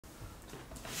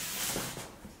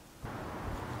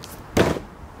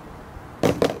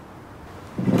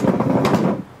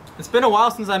been a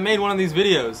while since I made one of these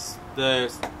videos.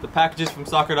 The packages from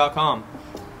soccer.com.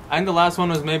 I think the last one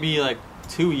was maybe like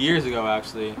 2 years ago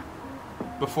actually,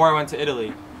 before I went to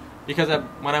Italy. Because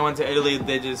when I went to Italy,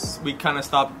 we kind of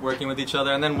stopped working with each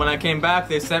other. And then when I came back,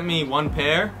 they sent me one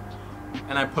pair,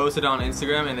 and I posted it on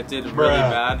Instagram, and it did really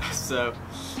bad. So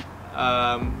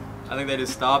I think they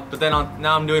just stopped. But then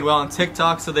now I'm doing well on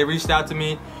TikTok, so they reached out to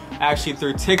me actually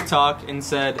through TikTok and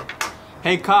said,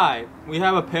 "Hey Kai, we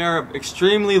have a pair of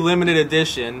extremely limited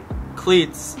edition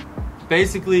cleats,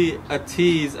 basically a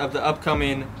tease of the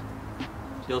upcoming."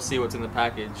 You'll see what's in the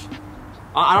package.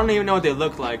 I don't even know what they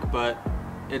look like, but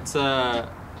it's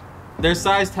they're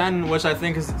size 10, which I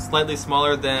think is slightly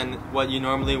smaller than what you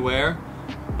normally wear.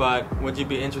 But would you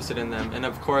be interested in them? And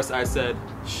of course I said,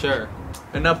 sure.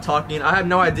 Enough talking. I have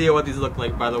no idea what these look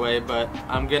like, by the way, but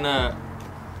I'm gonna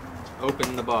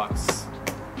open the box.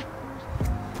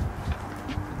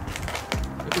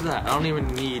 Look at that. I don't even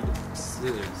need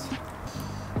scissors.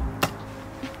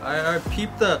 I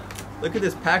peeped look at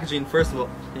this packaging first of all.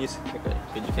 Can you see? Okay,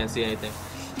 good, you can't see anything.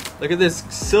 Look at this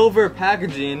silver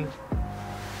packaging.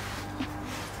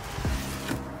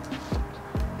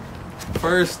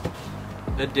 First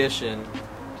edition.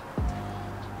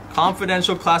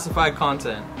 Confidential classified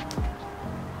content.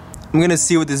 I'm gonna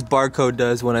see what this barcode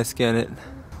does when I scan it.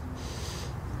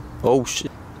 Oh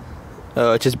shit.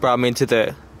 Oh, it just brought me into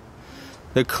the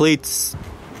cleats.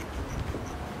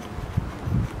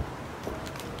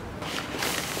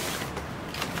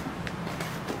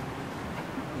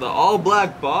 The all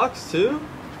black box too?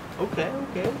 Okay.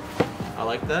 I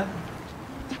like that.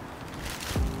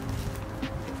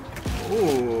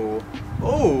 Oh.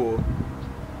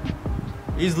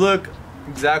 These look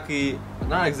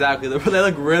not exactly, they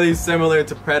look really similar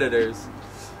to Predators.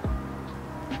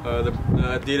 The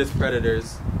Adidas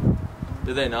Predators.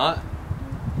 Do they not?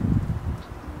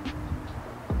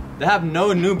 They have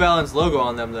no New Balance logo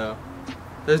on them though.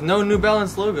 There's no New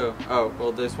Balance logo. Oh,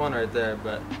 well there's one right there,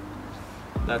 but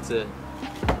that's it.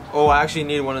 Oh, I actually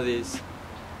need one of these.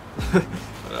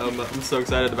 I'm so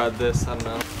excited about this. I don't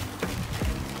know.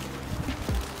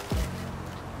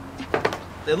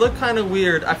 They look kind of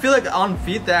weird. I feel like on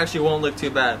feet they actually won't look too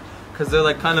bad, because they're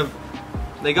like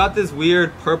they got this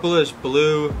weird purplish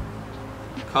blue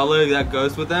color that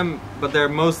goes with them, but they're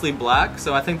mostly black,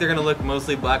 so I think they're gonna look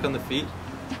mostly black on the feet.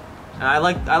 And I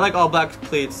like all black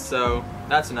cleats, so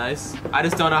that's nice. I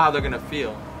just don't know how they're gonna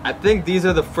feel. I think these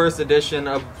are the first edition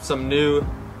of some New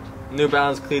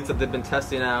Balance cleats that they've been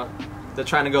testing out. They're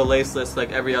trying to go laceless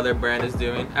like every other brand is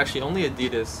doing. Actually, only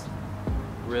Adidas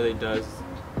really does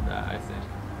that, I think.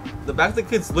 The back of the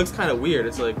cleats looks kind of weird.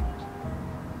 It's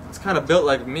kind of built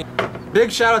like me.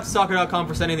 Big shout out to soccer.com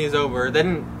for sending these over. They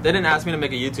didn't ask me to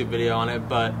make a YouTube video on it,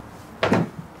 but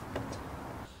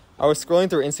I was scrolling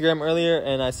through Instagram earlier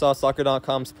and I saw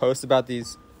soccer.com's post about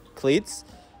these cleats.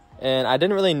 And I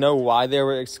didn't really know why they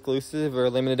were exclusive or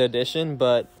limited edition,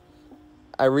 but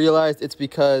I realized it's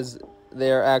because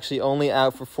they're actually only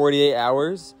out for 48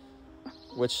 hours,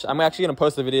 which I'm actually going to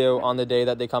post a video on the day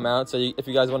that they come out. So if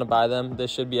you guys want to buy them, they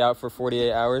should be out for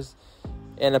 48 hours.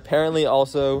 And apparently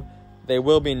also they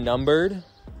will be numbered,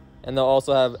 and they'll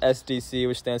also have SDC,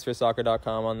 which stands for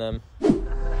soccer.com, on them.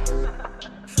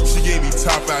 She gave me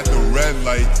top at the red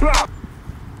light.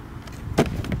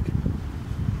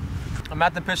 I'm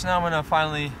at the pitch now. I'm gonna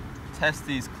finally test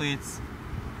these cleats,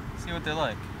 see what they're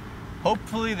like.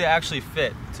 Hopefully they actually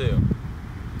fit too,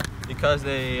 because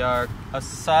they are a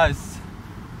size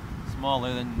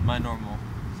smaller than my normal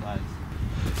size.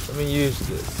 Let me use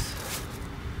this.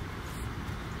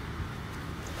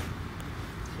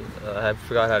 I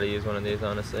forgot how to use one of these,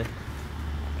 honestly.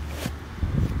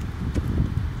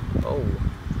 Oh,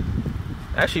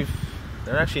 actually,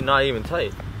 they're actually not even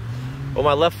tight. Well,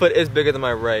 my left foot is bigger than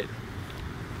my right.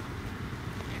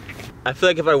 I feel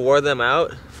like if I wore them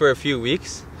out for a few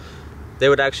weeks, they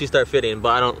would actually start fitting, but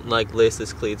I don't like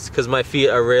laceless cleats because my feet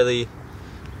are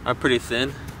pretty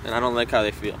thin, and I don't like how they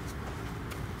feel.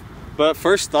 But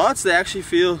first thoughts, they actually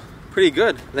feel pretty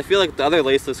good. They feel like the other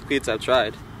laceless cleats I've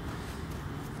tried.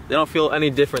 They don't feel any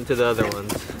different to the other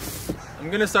ones. I'm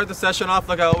gonna start the session off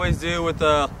like I always do with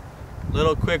a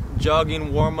little quick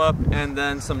jogging warm-up and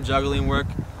then some juggling work.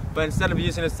 But instead of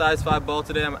using a size 5 ball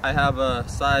today, I have a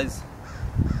size,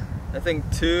 I think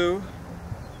 2.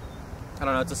 I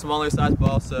don't know, it's a smaller size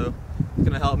ball, so it's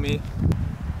gonna help me.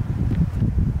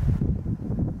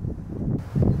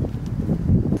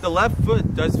 The left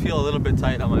foot does feel a little bit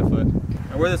tight on my foot.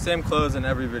 I wear the same clothes in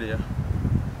every video.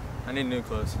 I need new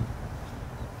clothes.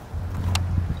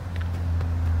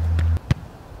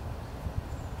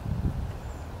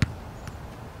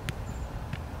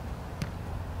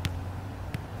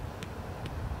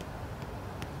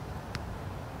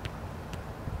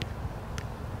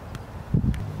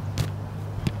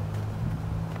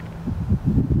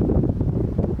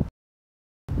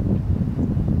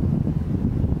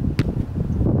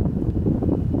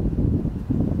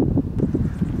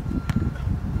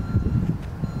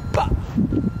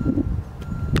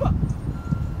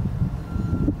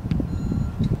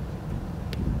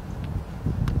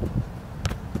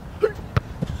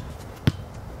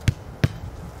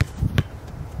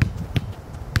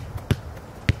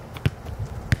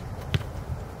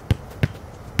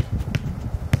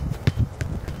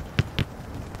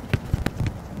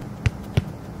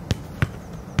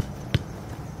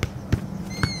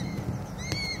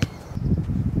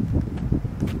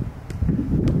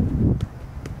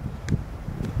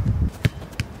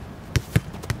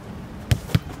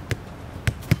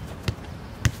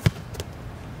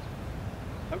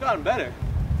 I've gotten better.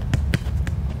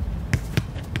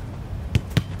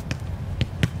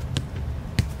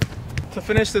 To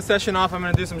finish the session off, I'm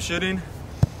gonna do some shooting.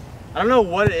 I don't know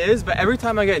what it is, but every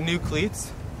time I get new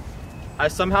cleats, I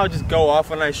somehow just go off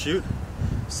when I shoot.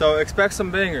 So expect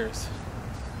some bangers.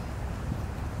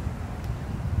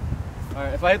 All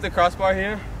right, if I hit the crossbar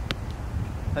here,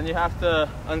 then you have to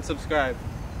unsubscribe.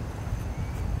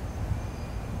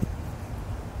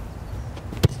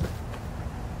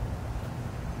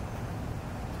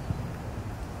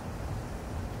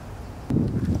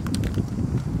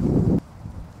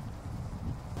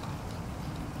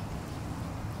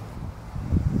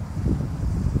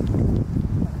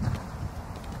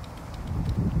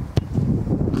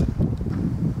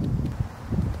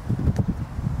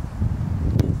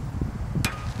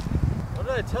 What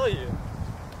did I tell you?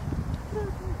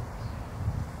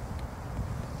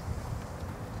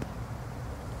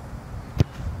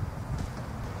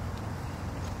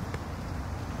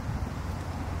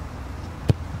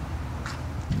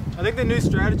 I think the new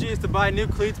strategy is to buy new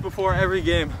cleats before every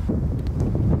game.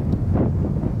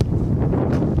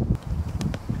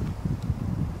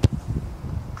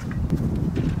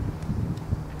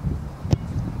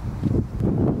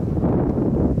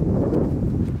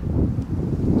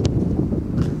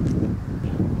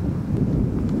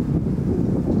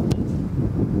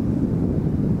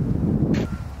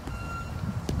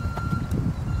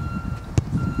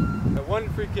 One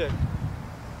free kick.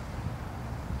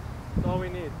 That's all we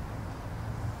need.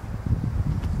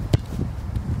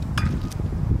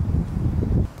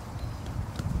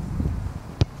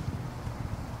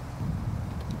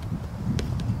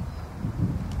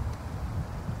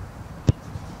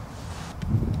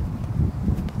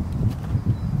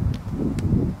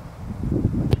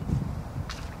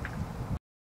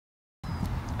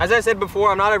 As I said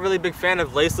before, I'm not a really big fan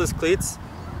of laceless cleats.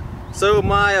 So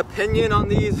my opinion on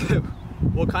these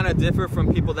will kind of differ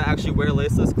from people that actually wear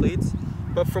laceless cleats.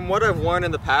 But from what I've worn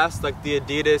in the past, like the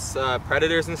Adidas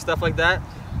Predators and stuff like that,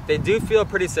 they do feel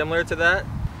pretty similar to that.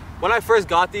 When I first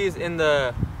got these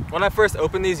when I first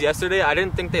opened these yesterday, I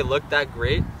didn't think they looked that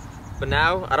great. But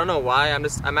now, I don't know why,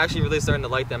 I'm actually really starting to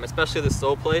like them, especially the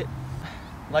sole plate.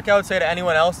 Like I would say to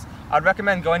anyone else, I'd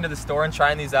recommend going to the store and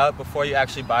trying these out before you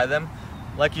actually buy them,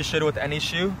 like you should with any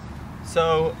shoe.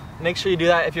 So make sure you do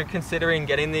that if you're considering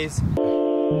getting these.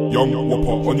 Young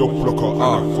whopper on your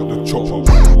blocker, for the chopper.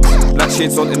 Black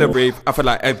shades on in the rave, I feel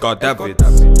like Edgar David.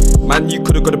 Man, you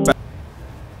could've got a